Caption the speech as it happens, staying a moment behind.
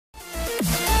What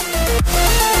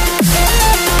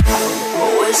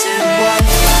was it, what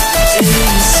did you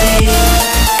see?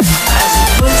 As it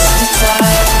puts the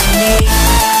time on me,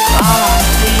 on my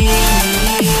feet.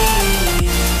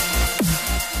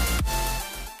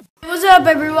 What's up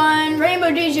everyone? Rainbow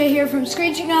DJ here from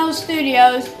Screeching Owl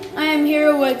Studios. I am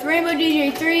here with Rainbow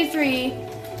DJ 33.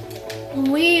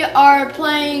 We are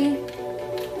playing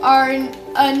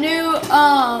a new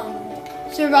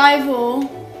survival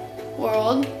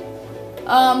world.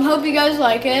 Hope you guys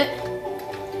like it.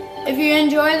 If you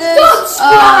enjoy this,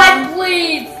 subscribe,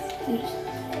 please.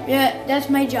 Yeah, that's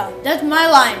my job. That's my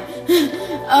line.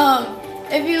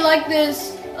 If you like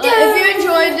this, if you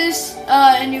enjoyed this,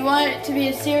 and you want it to be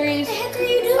a series, What the heck are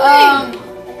you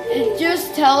doing?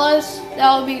 just tell us.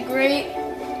 That would be great.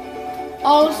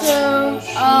 Also,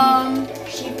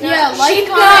 yeah,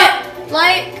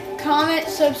 like, comment,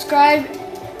 subscribe.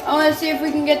 I want to see if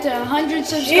we can get to 100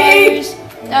 subscribers.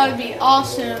 That would be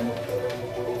awesome.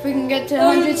 If we can get to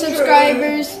 100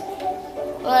 subscribers,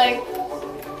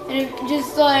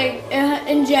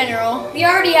 in general. We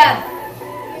already have.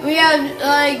 We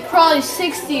have probably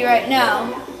 60 right now.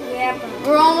 Yeah.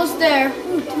 We're almost there.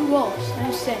 Ooh, 2 wolves.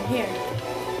 I'm standing here.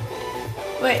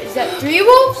 Wait, is that 3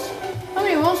 wolves? How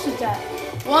many wolves is that?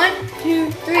 1,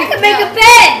 2, 3. I can make a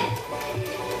bed.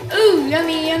 Ooh,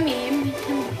 yummy, yummy, yummy,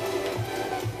 yummy.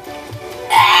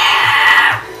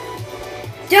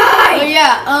 Die. Oh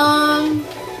yeah,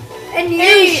 And you.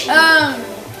 hey,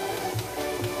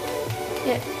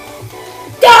 yeah.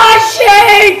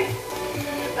 Dashing.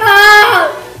 Ah.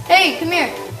 Hey, come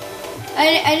here.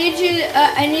 I need you.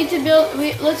 I need to build.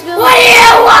 Let's build. What do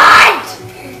you want?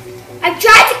 I'm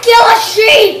trying to kill a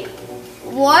sheep.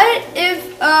 What if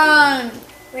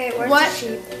Wait, where's What? the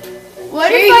sheep?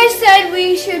 What if I said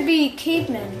we should be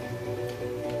cavemen?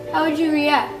 How would you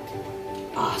react?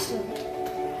 Awesome.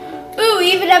 Ooh,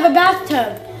 we even have a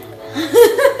bathtub.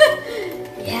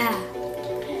 Yeah.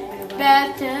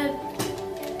 Bathtub.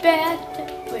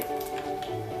 Wait.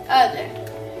 Oh, there.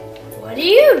 What are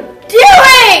you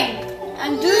doing?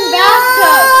 I'm doing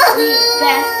bathtub.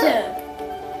 Bathtub.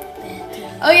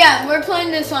 Oh yeah, we're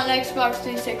playing this on Xbox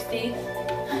 360.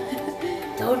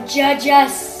 Don't judge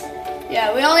us.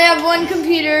 Yeah, we only have 1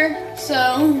 computer,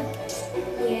 so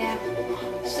Yeah.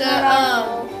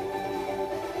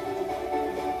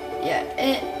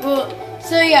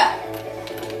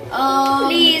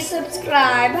 Please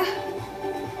subscribe.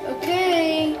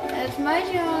 Okay, that's my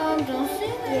job. Don't say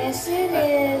that. Yes, it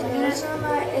is. No,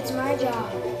 it's my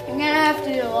job. I'm gonna have to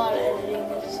do a lot of editing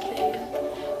this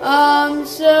video.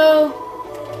 So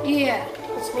yeah.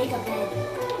 Let's make a bed.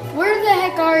 Where the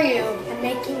heck are you? I'm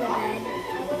making a bed.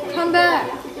 Come back.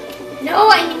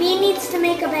 No, he needs to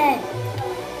make a bed.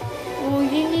 Well,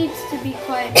 you need to be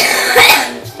quiet because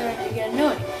I'm starting to get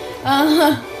annoyed.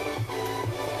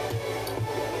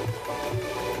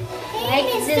 Like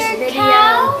this video.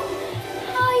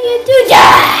 How you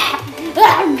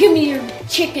doing? Give me your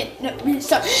chicken. No,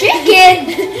 stop. Chicken.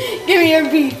 Give me your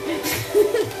beef.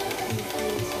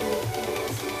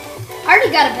 I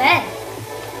already got a bed.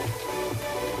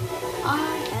 I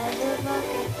have a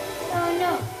bucket. Oh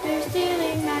no, they're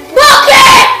stealing my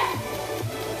Bucket!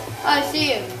 Oh, I see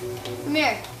you. Come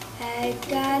here. I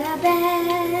got a bed.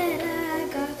 I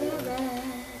got a bed.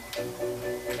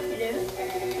 You do?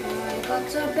 I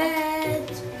got a bed.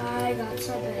 I got a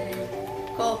bed.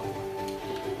 Cool.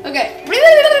 Okay.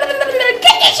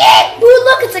 Get this shit! Ooh,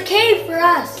 look, it's a cave for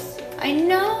us. I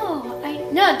know.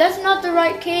 No, that's not the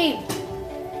right cave.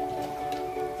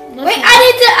 Wait,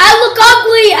 I look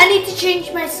ugly. I need to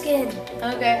change my skin.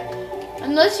 Okay.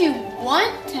 Unless you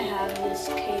want to have this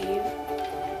cave.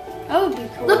 That would be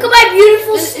cool. Look at my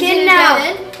beautiful Is it skin a now.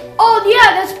 dead end? Oh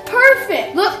yeah, that's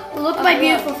perfect. Look at my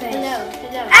beautiful face. Hello.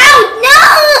 Ow, no!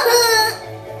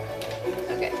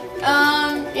 Okay.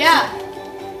 Yeah.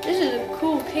 This is a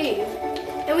cool cave.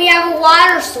 And we have a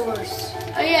water source.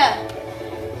 Oh yeah.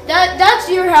 That's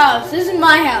your house. This is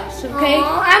my house, okay?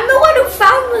 Aw, I'm the one who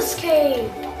found this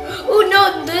cave. Oh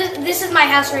no, this is my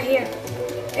house right here.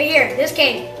 Right here, this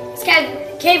cave. This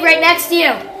cave right next to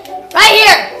you. Right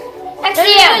here. Next to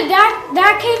you.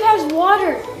 That cave has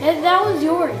water. That was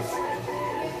yours.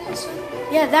 This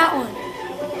one? Yeah, that one. Oh,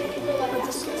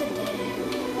 this one's a dead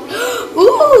end.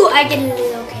 Ooh, I get a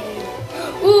little cave.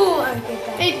 Ooh, I get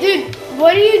that. Hey, dude,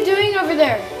 what are you doing over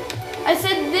there? I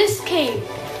said this cave.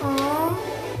 Aww.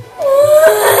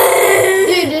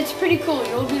 Dude, it's pretty cool.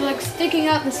 You'll be like sticking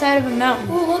out the side of a mountain.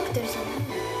 Ooh, look, there's a ladder.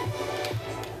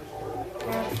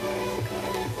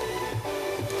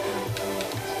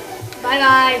 Bye,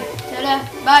 guys. Ta-da.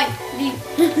 Bye. Leave.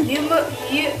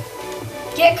 You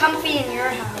get comfy in your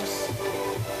house.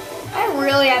 I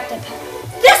really have to pet.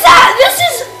 This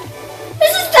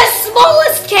is the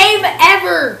smallest cave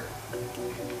ever.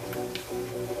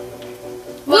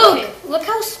 Look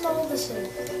how small this is.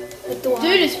 With the water.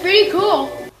 Dude, it's pretty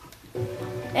cool.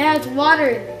 It has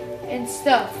water and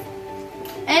stuff.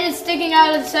 And it's sticking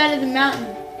out of the side of the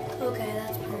mountain. Okay,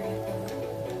 that's pretty cool.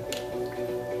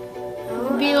 It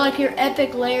would be like your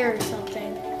epic lair or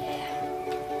something.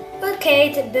 Okay,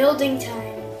 it's a building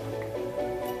time.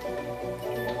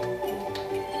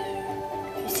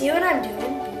 You see what I'm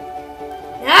doing?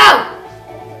 No!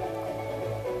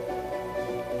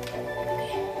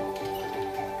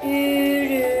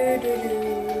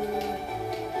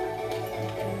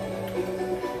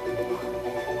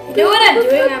 You know what I'm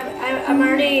doing? I'm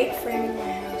already framing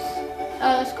my house.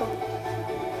 Oh, that's cool.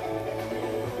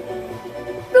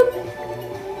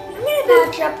 I'm gonna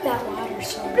patch up that water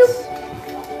source.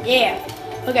 Yeah.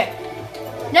 Okay.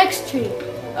 Next tree.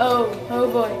 Oh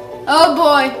boy. Oh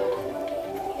boy.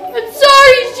 I'm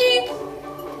sorry, sheep.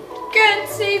 Can't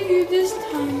save you this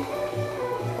time.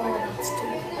 Oh, that's too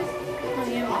bad. Oh,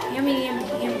 yummy, yummy,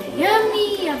 yummy,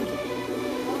 yummy, yummy, yummy.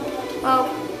 Oh,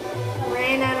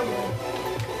 ran out of wood.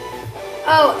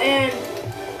 Oh, and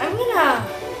I'm gonna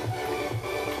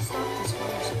stop this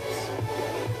water source.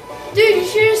 Dude, you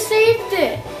should have saved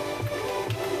it.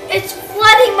 It's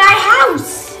flooding my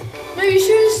house! No, you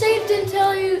should have saved it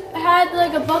until you had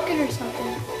like a bucket or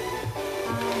something.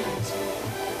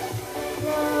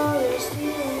 No, there's three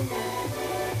more.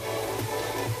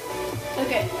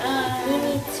 Okay. We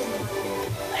need some water.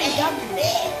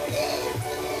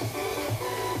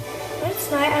 That's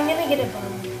nice. I'm gonna get a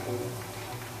bone.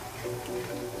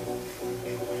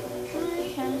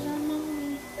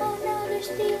 Oh no, they're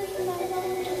stealing my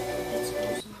lunch.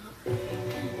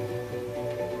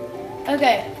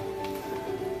 Okay.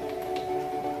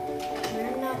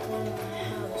 You're not going to my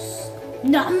house.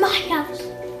 Not my house.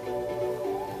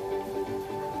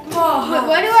 Oh,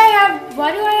 Why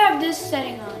do I have this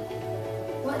setting on?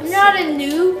 What's I'm not a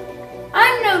noob.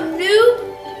 I'm no noob.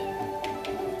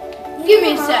 Give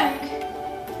me a sec.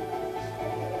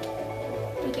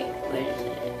 Okay, what is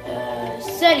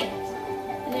it? Settings.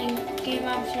 And then game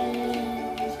options.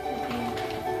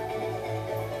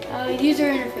 User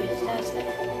interface. That's that.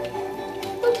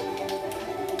 Boop.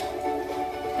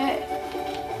 Okay.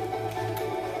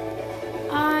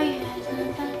 I have a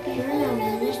bucket.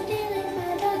 Another stealing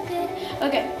my bucket.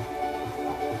 Okay.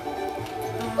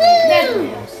 That's my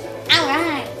house.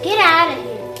 Alright, get out of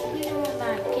here. We don't want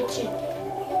my kitchen.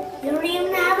 You don't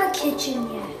even have a kitchen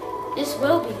yet. This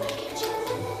will be my kitchen.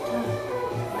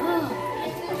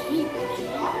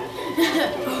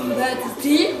 Oh, that's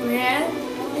deep, man.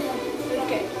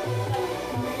 Okay.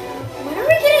 When are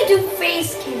we gonna do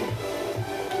face cam?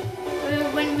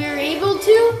 When we're able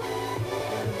to,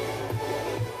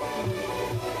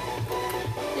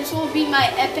 this will be my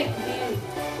epic view.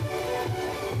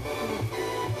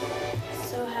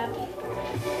 So happy.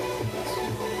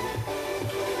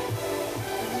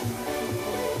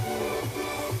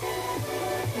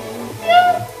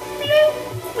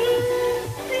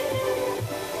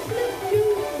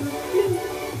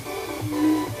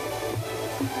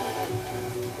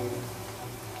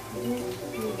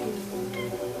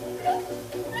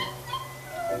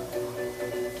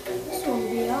 This will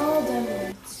be all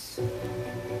diamonds.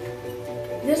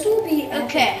 This will be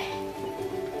Okay.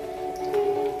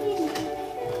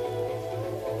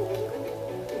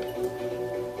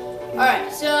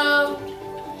 Alright, so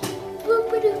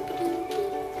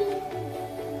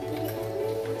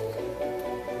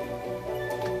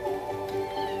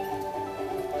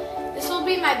this will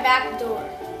be my back door.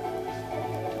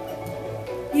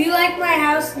 Do you like my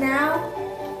house now?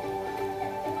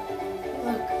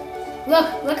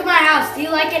 Look at my house. Do you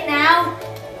like it now?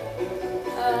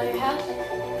 Your house?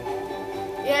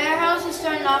 Yeah, your house is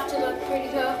starting off to look pretty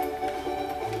cool.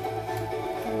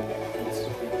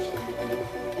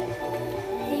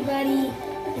 Hey, buddy.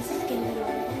 This is gonna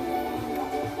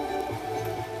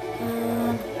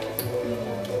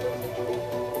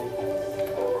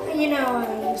be you know,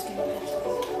 I'm just gonna pass this.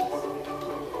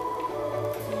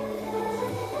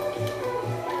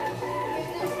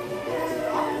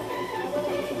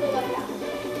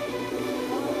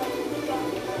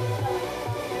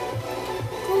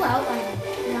 Cool outline.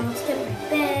 Now let's get my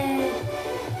bed.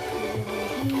 Put it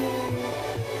over here.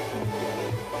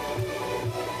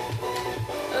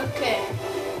 Okay.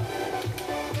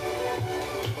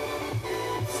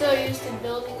 So used to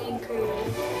building in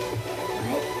creative.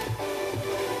 What?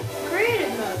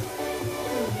 Creative mode.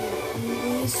 We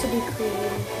used to be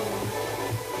creative.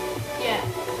 Yeah.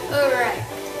 Alright.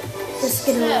 Just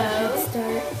get a little So- head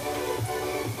start.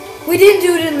 We didn't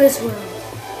do it in this world.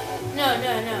 No.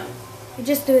 We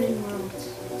just do it in worlds.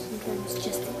 Sometimes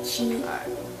just to cheat.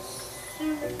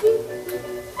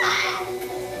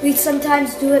 We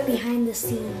sometimes do it behind the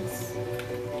scenes.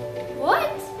 What?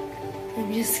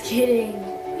 I'm just kidding.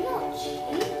 We don't cheat.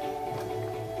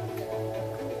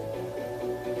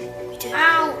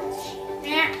 Ouch!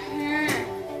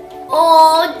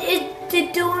 Oh,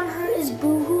 did Dylan hurt his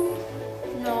boo-hoo?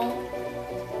 No.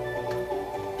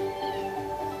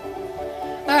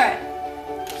 Alright.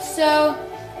 So,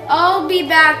 I'll be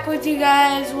back with you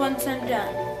guys once I'm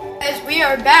done. Guys, we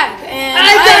are back. And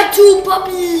I got 2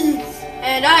 puppies!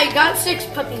 And I got 6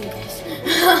 puppies.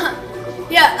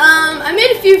 Yeah, I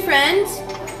made a few friends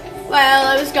while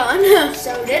I was gone.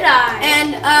 So did I.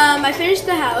 And I finished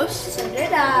the house. So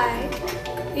did I.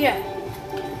 Yeah.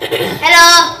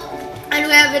 Hello! And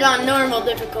we have it on normal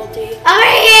difficulty. Over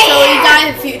here! So we died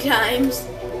a few times.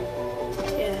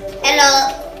 Yeah.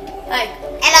 Hello. Hi.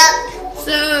 Hello.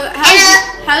 So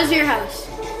Hello. how's your house?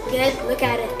 Good, look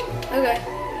at it. Okay.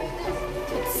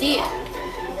 Let's see it.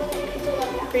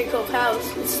 Pretty cool house.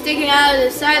 It's sticking out of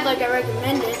the side like I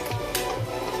recommended.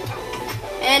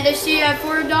 And I see you have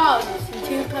 4 dogs and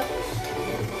 2 puppies.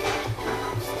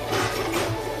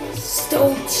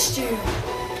 Stone stew.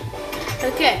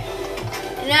 Okay.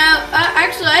 Now,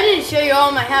 actually, I didn't show you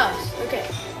all my house. Okay.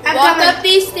 I'm Walk coming. up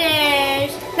these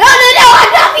stairs, No,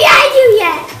 I'm not behind you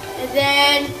yet. and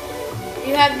then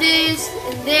you have this,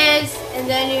 and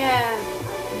then you have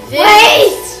this.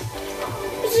 Wait!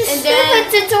 This is And a then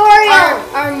stupid tutorial.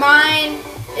 Our mine,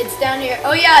 it's down here.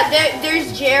 Oh yeah,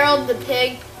 there's Gerald the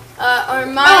pig. Our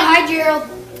mine. Oh, hi, Gerald.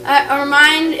 Our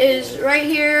mine is right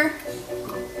here.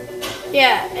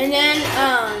 Yeah, and then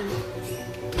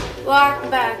walk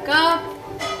back up,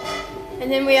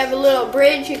 and then we have a little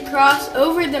bridge across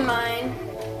over the mine,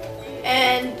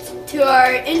 and to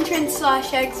our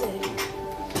entrance/exit.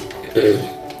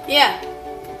 Yeah,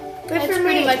 Good that's for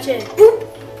pretty me. much it.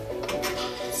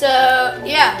 So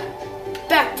yeah,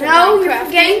 back to No, you're Minecraft.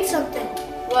 forgetting something.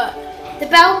 What? The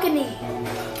balcony.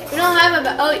 We don't have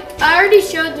a. Oh, I already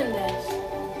showed them this.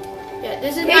 Yeah,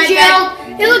 this is my Hey, bed. Gerald.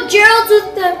 Hey, look, Gerald's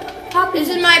with the puppies.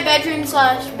 This is my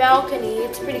bedroom/balcony.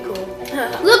 It's pretty cool.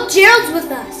 Look, Gerald's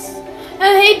with us.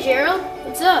 Oh, hey Gerald,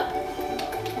 what's up?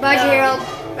 Bye, Gerald.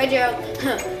 Bye Gerald.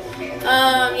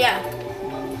 Yeah.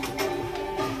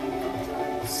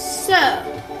 So,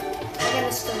 I got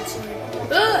a stone sword.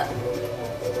 ugh.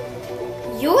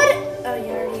 You would? Oh,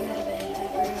 you already had a bed. I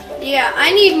forgot. Yeah,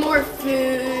 I need more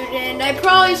food, and I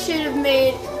probably should have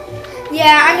made.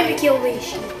 Yeah, I'm gonna kill these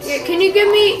sheep. Yeah, can you give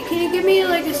me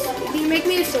like a? Can you make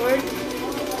me a sword?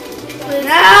 Please?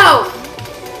 No!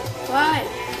 Why?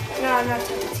 No, I'm not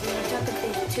talking to you. I'm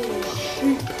talking to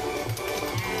you.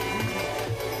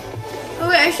 Oh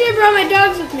wait, I should have brought my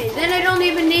dogs with me. Then I don't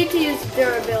even need to use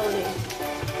durability.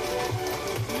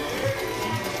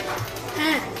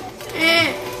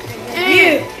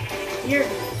 You're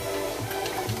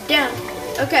Down.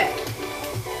 Okay.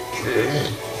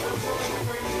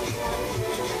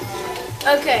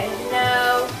 Okay,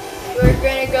 now we're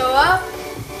gonna go up,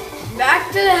 back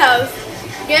to the house,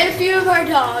 get a few of our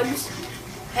dogs,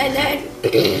 and then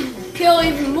kill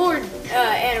even more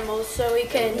animals so we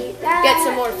can get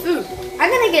some more food. I'm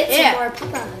gonna get Yeah. some more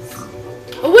papas.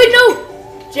 Oh wait, no!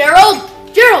 Gerald!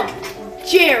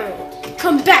 Gerald!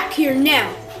 Come back here now!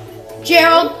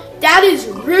 Gerald, that is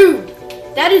rude!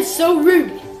 That is so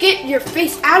rude! Get your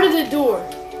face out of the door!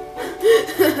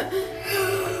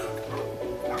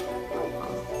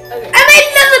 Okay, I made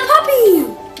another puppy!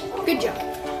 good job.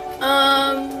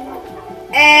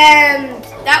 And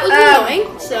That was annoying,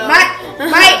 so...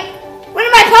 one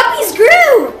of my puppies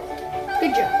grew!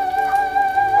 Good job.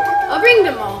 I'll bring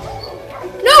them all.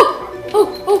 No!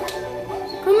 Oh!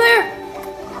 Come there!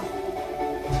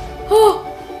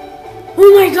 Oh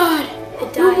my god!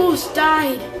 It It almost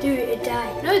died. Dude, it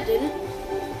died. No, it didn't.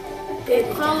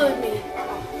 It followed me.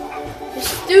 The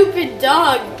stupid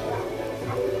dog.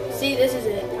 See, this is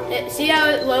it. See how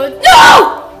it loads?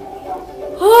 No!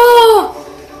 Oh!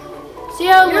 See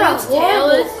how it loads tail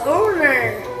is?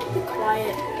 owner. Be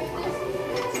quiet.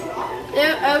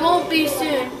 I won't be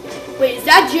soon. Wait, is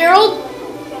that Gerald?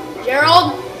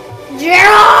 Gerald?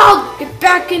 Get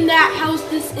back in that house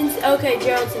this instant. Okay,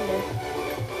 Gerald's in there.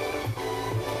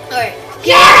 Alright.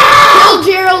 Kill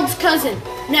Gerald's cousin.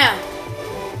 Now.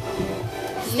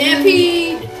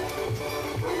 Stampede.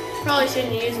 Probably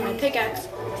shouldn't use my pickaxe.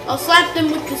 I'll slap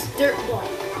them with this dirt block.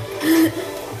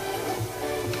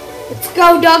 Let's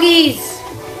go, doggies.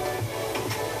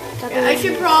 Yeah, I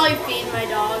should probably feed my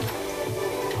dog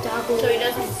Doggo. so he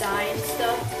doesn't die and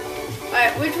stuff.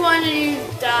 Alright, which one of you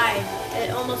died?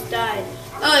 It almost died.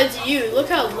 Oh, it's you. Look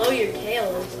how low your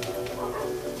tail is.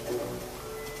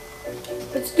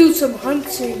 Let's do some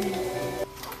hunting.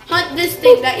 Hunt this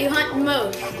thing that you hunt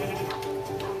most.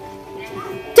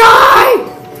 Die!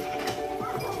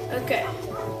 Okay.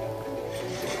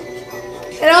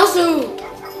 And also,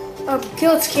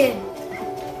 kill its kid.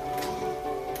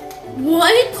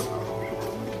 What?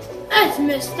 That's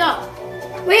messed up.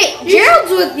 Wait,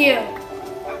 Gerald's with you.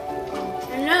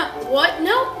 No. What?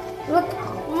 No. Look.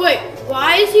 Wait.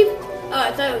 Why is he? Oh,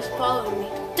 I thought he was following me.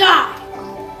 Die.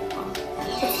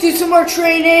 Let's do some more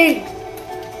training.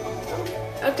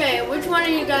 Okay. Which one of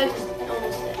you guys is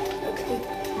almost dead? Okay.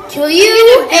 Kill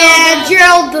you and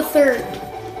Gerald the third.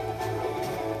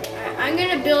 Alright, I'm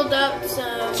gonna build up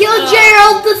some. Kill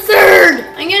Gerald the third.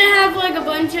 I'm gonna have like a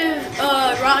bunch of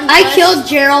rotten. I flesh, killed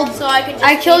Gerald. So I can. Just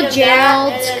I killed eat of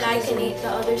Gerald. that, and then I can eat the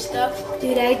other stuff.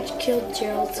 Dude, I killed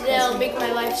Gerald's cousin. That'll make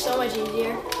my life so much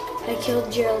easier. I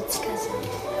killed Gerald's cousin.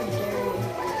 How dare you?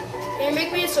 Can you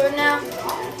make me a sword now?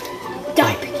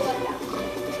 Die, Piggy.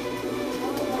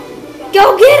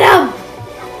 Go get him!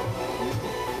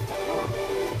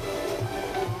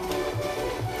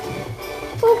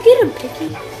 Go get him,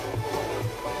 Piggy.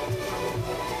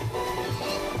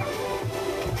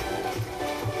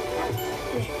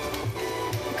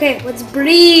 Okay, let's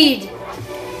breed.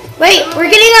 Wait, we're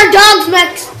getting our dogs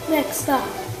next up.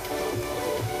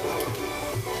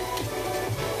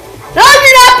 No,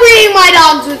 you're not breeding my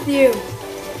dogs with you.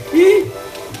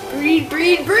 Breed,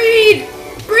 breed, breed!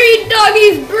 Breed,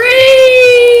 doggies,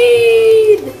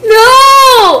 breed!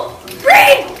 No!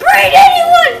 Breed! Breed,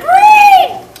 anyone! Breed!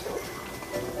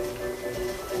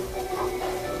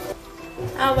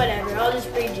 Oh, whatever. I'll just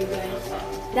breed you guys.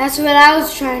 That's what I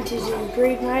was trying to do,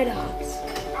 breed my dogs.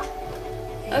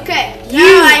 Okay,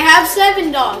 now I have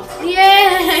 7 dogs.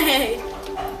 Yay!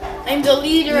 I'm the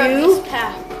leader of You? this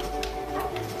pack.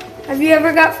 Have you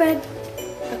ever got fed?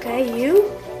 Okay, you?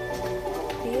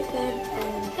 You fed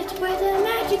and That's where the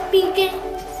magic begins.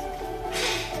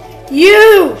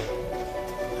 you!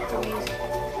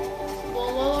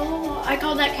 Whoa, whoa, whoa, whoa. I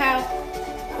call that cow.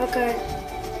 Okay.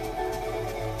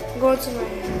 I'm going to my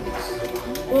house.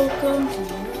 Welcome to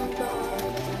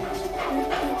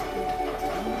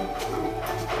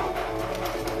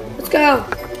Let's go.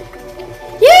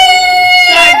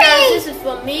 Sorry guys, this is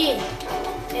for me.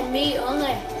 And me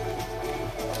only.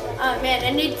 Oh man,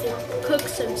 I need to cook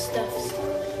some stuffs.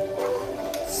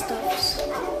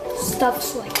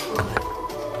 Stuffs like what?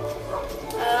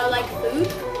 Like food.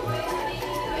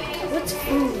 What's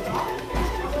food?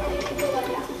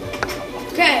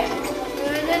 Okay.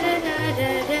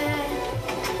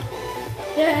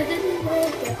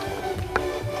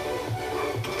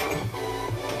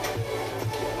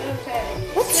 Okay.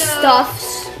 What's So, stuffs?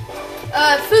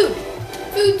 Food.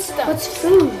 Food stuff. What's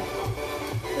food?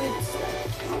 Food stuff?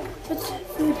 What's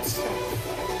food stuff?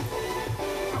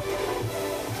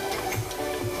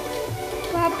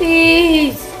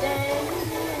 Puppies!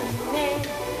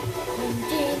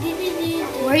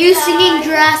 Were you singing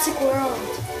Jurassic World?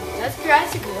 That's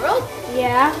Jurassic World?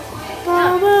 Yeah.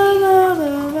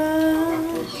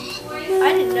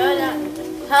 I didn't know that.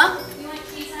 Huh?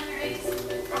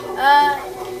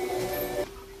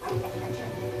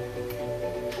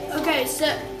 Okay, so.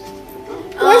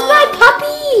 Where's my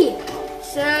puppy?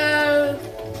 So,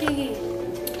 piggy.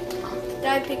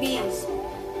 Die piggies.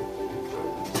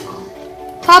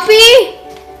 Puppy?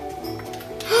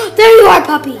 There you are,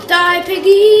 puppy. Die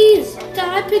piggies!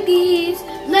 Die piggies!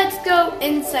 Let's go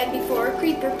inside before a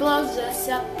creeper blows us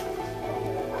up.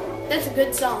 That's a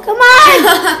good song. Come on!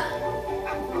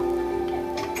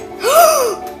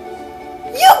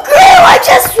 You grew! I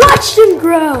just watched him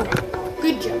grow.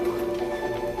 Good job.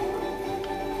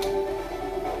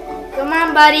 Come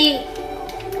on, buddy.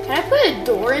 Can I put a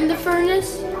door in the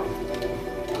furnace?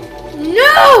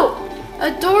 No!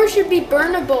 A door should be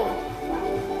burnable.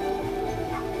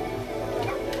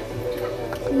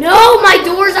 No, my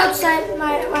door's outside.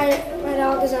 My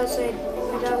dog is outside.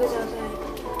 My dog is outside.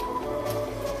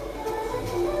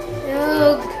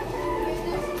 Dog.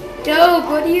 Dog,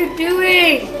 what are you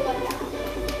doing?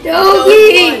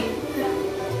 Doggy.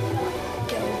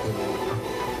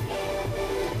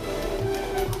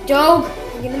 Dog,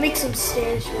 I'm gonna make some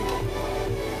stairs for you.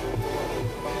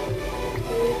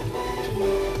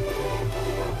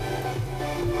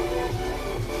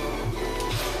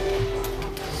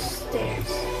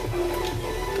 Stairs.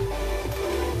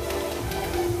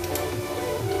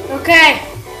 Okay.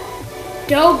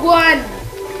 Dog 1.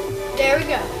 There we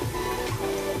go.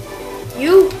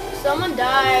 You? Someone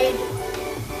died.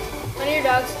 One of your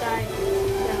dogs died.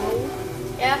 No.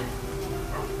 Yeah?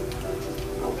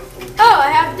 Oh,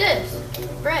 I have this.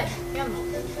 Bread. Yum.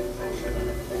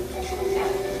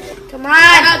 Come I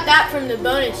on. got that from the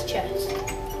bonus chest.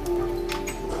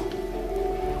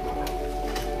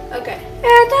 Okay.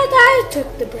 I thought I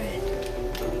took the bread.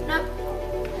 Nope.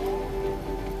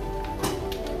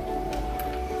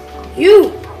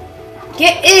 You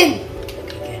get in.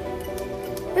 Okay,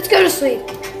 good. Let's go to sleep.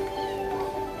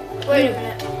 Wait a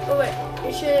minute. Oh wait.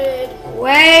 You should.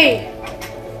 Away.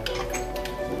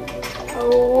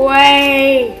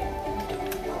 Away.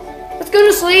 Let's go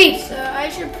to sleep. So I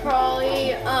should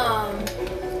probably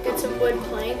get some wood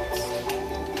planks.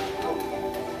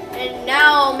 And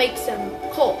now I'll make some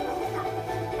coal.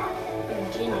 I'm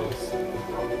a genius.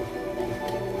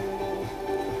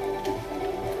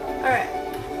 Alright.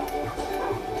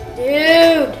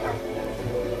 Dude.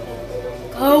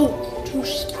 Go to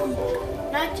sleep.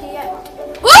 Not yet.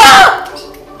 Ah!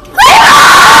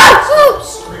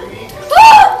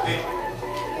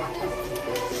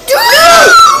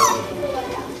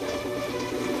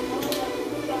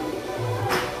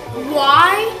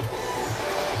 Why?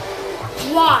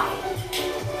 Why?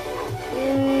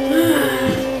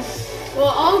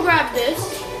 Well, I'll grab this.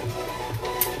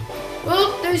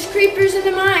 Well, there's creepers in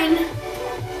the mine.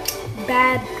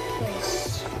 Bad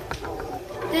place.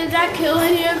 Did that kill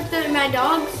any of my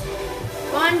dogs?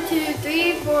 1, 2,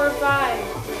 3, 4, 5.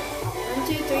 1,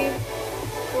 2, 3,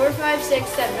 4, 5, 6,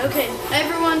 7. Okay,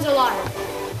 everyone's alive.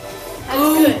 That's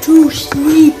good. to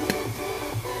sleep.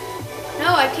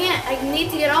 No, I can't. I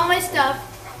need to get all my stuff.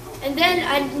 And then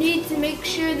I need to make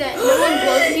sure that no one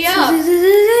blows me up.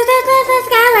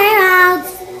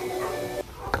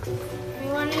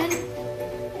 Anyone in?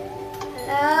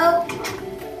 Hello?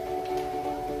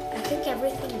 I think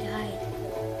everything died.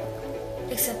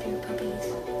 Except your puppies.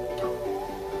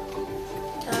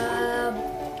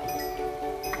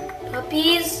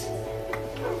 Puppies?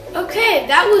 Okay,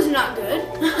 that was not good.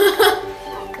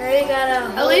 Now you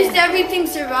gotta At least everything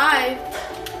survived.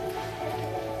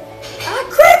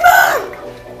 creeper!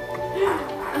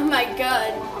 Oh my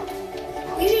god.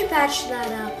 You should patch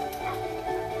that up.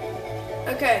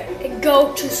 Okay. And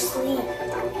go to sleep.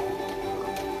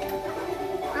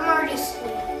 I'm already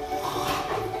asleep.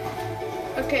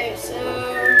 Okay, so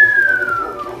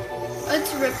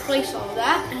let's replace all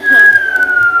that.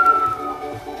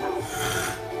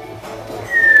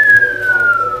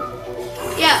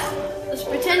 Yeah, let's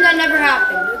pretend that never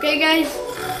happened, okay guys?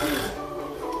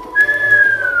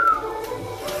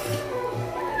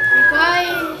 Be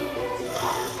quiet.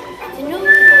 It's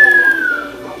annoying.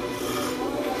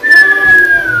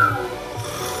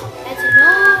 That's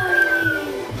annoying.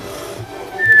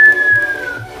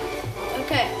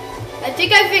 Okay, I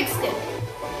think I fixed it.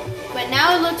 But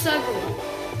now it looks ugly.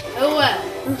 Oh well.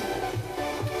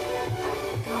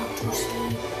 Go to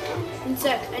sleep. One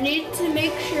sec, I need to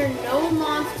make sure no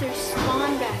monsters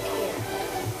spawn back here.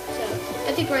 So,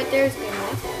 I think right there is good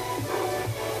enough.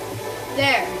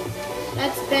 There.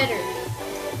 That's better.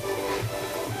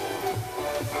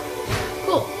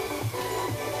 Cool.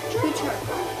 Good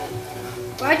charcoal.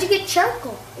 Why'd you get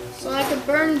charcoal? So I can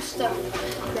burn stuff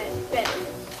better.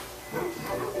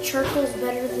 Charcoal's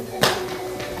better than coal.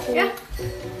 Yeah.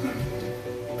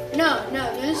 No,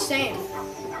 they're the same.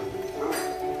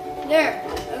 There.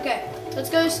 Okay. Let's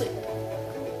go to sleep.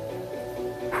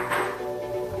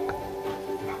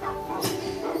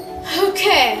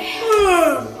 Okay.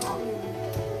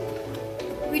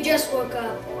 We just woke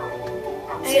up.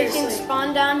 Anything Seriously.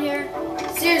 spawn down here?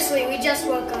 Seriously, we just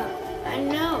woke up. I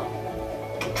know.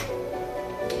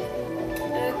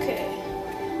 Okay.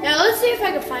 Now let's see if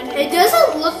I can find it. It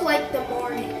doesn't look like the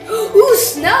morning. Ooh,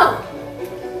 snow!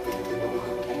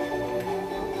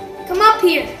 Come up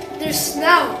here. There's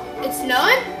snow. It's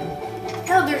snowing?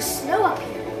 Hell, there's snow up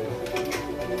here.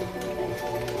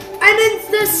 I'm in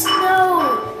the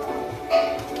snow.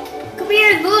 Come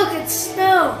here, look, it's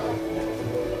snow.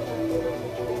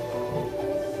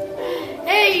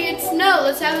 Hey, it's snow.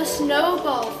 Let's have a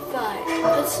snowball fight.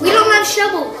 We don't have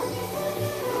shovels.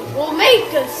 We'll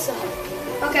make us some.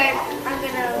 Okay, I'm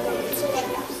gonna go get some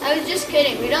shovels. I was just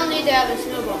kidding. We don't need to have a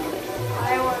snowball fight.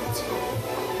 I want to.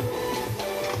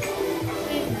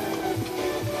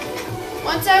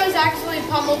 Once I was actually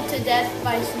pummeled to death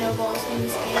by snowballs in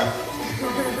this game.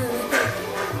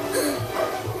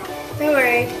 Don't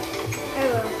worry. I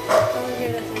will. I'm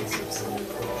gonna find some snow.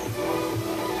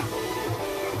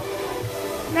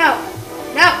 No.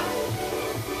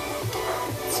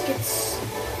 Let's get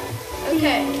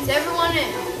Okay, is everyone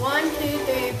in? 1, 2,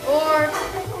 3, 4,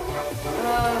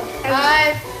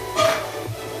 5.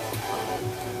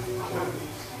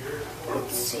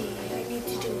 Let's see. I need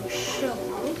to do a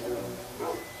shovel.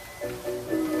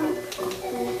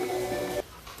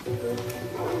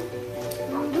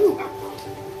 Ooh.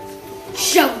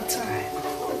 It's alright.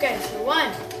 Okay, so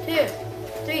 1, 2,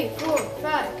 3, 4,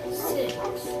 5, 6,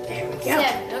 There we go.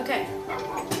 7. Okay.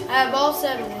 I have all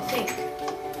 7, I think.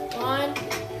 1,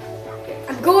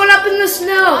 I'm going up in the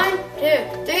snow. 1,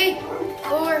 2, 3,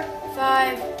 4,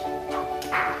 5,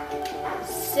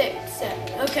 6,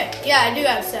 7. Okay, yeah, I do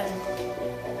have 7.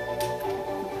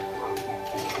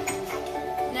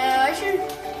 Now I should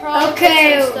probably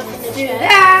Okay, put some stuff in let's the do chat.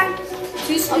 that.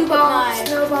 2 I'll put snowballs. mine.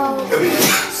 Snowballs.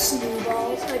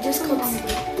 Snowballs. I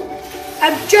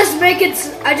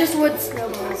just want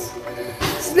snowballs.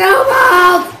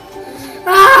 Snowballs!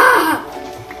 Ah!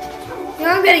 You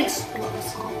know I'm getting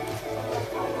snowballs.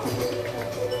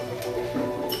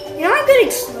 You know I'm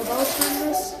getting snowballs from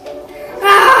this.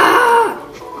 Ah!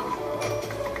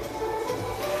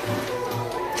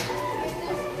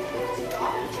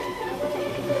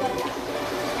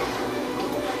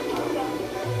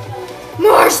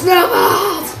 More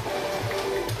snowballs!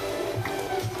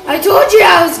 I told you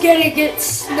I was gonna get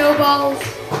snowballs.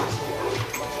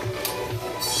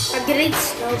 I'm getting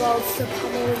snowballs to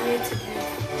pummel you to death.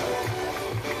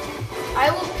 I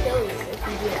will kill you if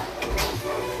you do that.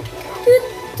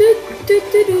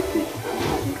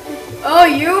 Oh,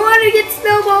 you want to get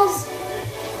snowballs?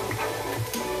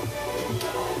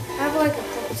 I have like a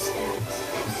couple stacks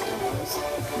of snowballs.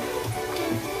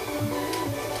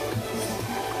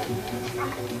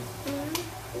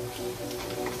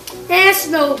 And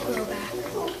snow will grow back.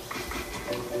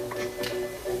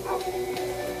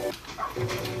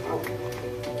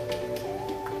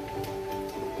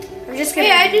 I'm just gonna.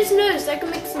 Hey, I just noticed I can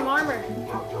make some armor.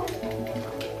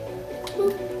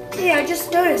 Hey, I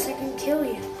just noticed I can kill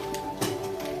you.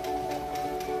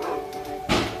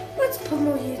 Let's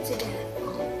pummel you to death.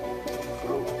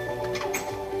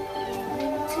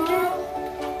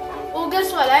 Well,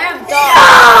 guess what? I have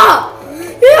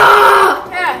dogs. Yeah!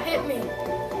 Yeah, hit me.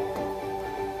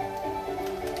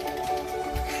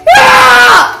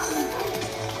 Yeah!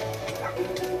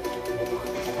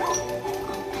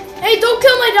 Hey, don't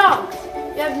kill my dog.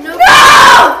 You have no.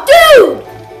 No! Dude!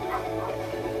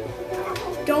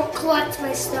 Don't collect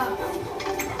my stuff.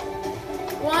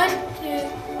 1, 2.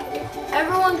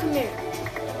 Everyone, come here.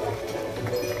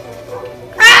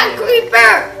 Ah,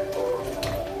 creeper!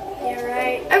 You're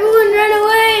right. Everyone run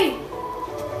away!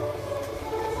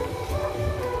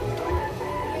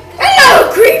 Hello,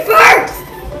 creeper!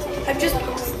 I've just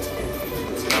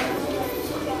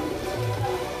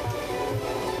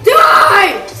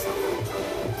die!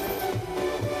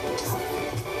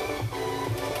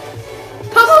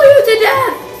 Pummel you to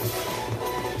death!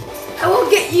 I won't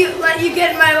let you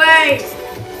get in my way.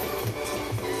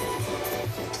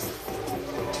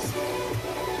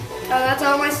 Oh, that's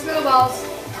all my snowballs.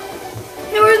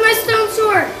 Hey, where's my stone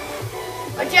sword?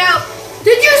 Watch out.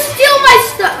 Did you steal my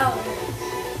stuff? Oh.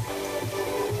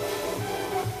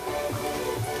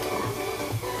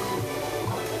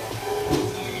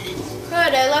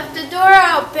 Good, I left the door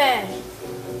open.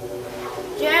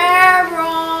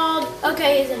 Gerald.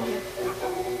 Okay, he's in here.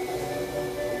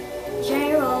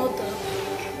 Gerald.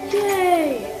 Yay.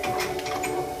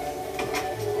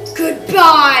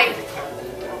 Goodbye.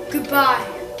 Goodbye,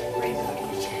 Rainbow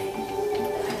DJ.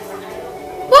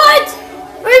 What?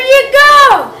 Where'd you go?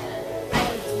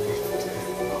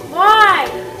 Why?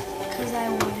 Because I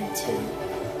wanted to.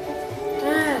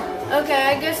 Okay,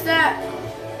 I guess that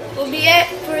will be it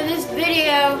for this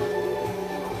video.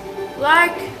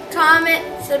 Like, comment,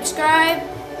 subscribe.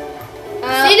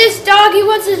 See this dog? He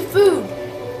wants his food.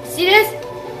 See this?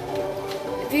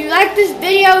 If you like this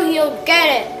video, he'll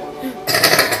get it.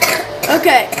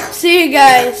 Okay, see you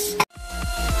guys.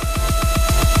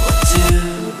 What do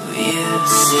you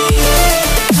see?